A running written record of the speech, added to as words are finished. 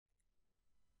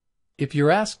If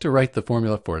you're asked to write the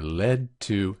formula for lead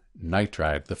 2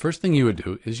 nitride, the first thing you would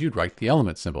do is you'd write the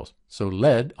element symbols. So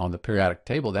lead on the periodic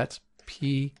table, that's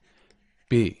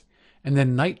Pb. And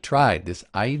then nitride, this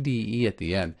IDE at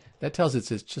the end, that tells us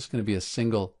it's just going to be a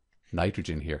single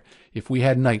nitrogen here. If we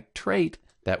had nitrate,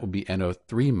 that would be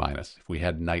NO3-. If we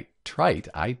had nitrite,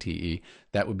 ITE,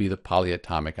 that would be the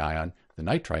polyatomic ion, the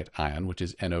nitrite ion, which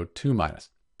is NO2-.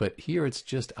 But here it's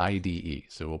just IDE.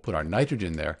 So we'll put our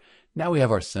nitrogen there. Now we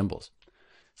have our symbols.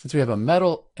 Since we have a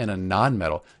metal and a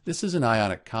nonmetal, this is an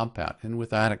ionic compound. And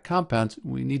with ionic compounds,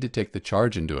 we need to take the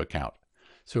charge into account.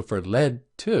 So for lead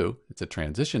 2, it's a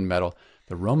transition metal,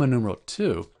 the Roman numeral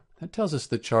 2, that tells us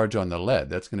the charge on the lead.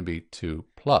 That's going to be 2+.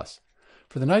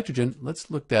 For the nitrogen, let's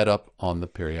look that up on the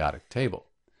periodic table.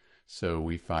 So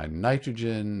we find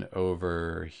nitrogen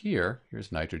over here. Here's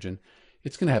nitrogen.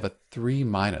 It's going to have a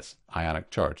 3-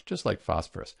 ionic charge, just like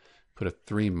phosphorus. Put a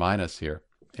 3- here.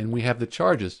 And we have the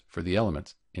charges for the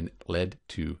elements in lead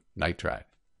 2 nitride.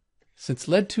 Since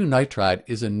lead 2 nitride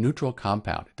is a neutral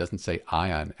compound, it doesn't say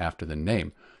ion after the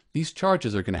name, these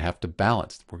charges are going to have to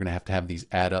balance. We're going to have these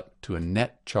add up to a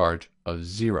net charge of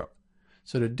 0.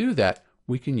 So to do that,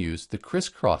 we can use the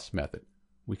crisscross method.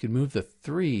 We can move the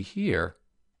 3 here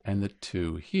and the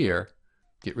 2 here,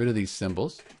 get rid of these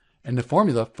symbols, and the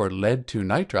formula for lead 2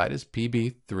 nitride is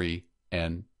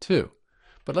Pb3N2.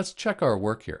 But let's check our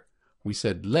work here. We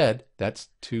said lead, that's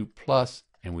 2+,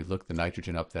 and we look the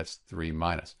nitrogen up, that's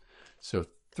 3-. So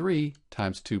 3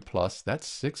 times 2+, that's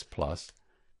 6+.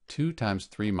 2 times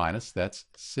 3-, that's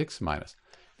 6-.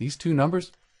 These two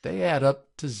numbers, they add up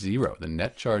to 0. The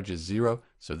net charge is 0,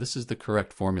 so this is the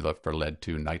correct formula for lead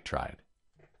 2 nitride.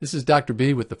 This is Dr.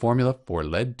 B with the formula for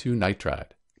lead 2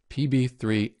 nitride,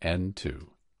 Pb3N2.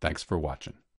 Thanks for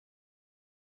watching.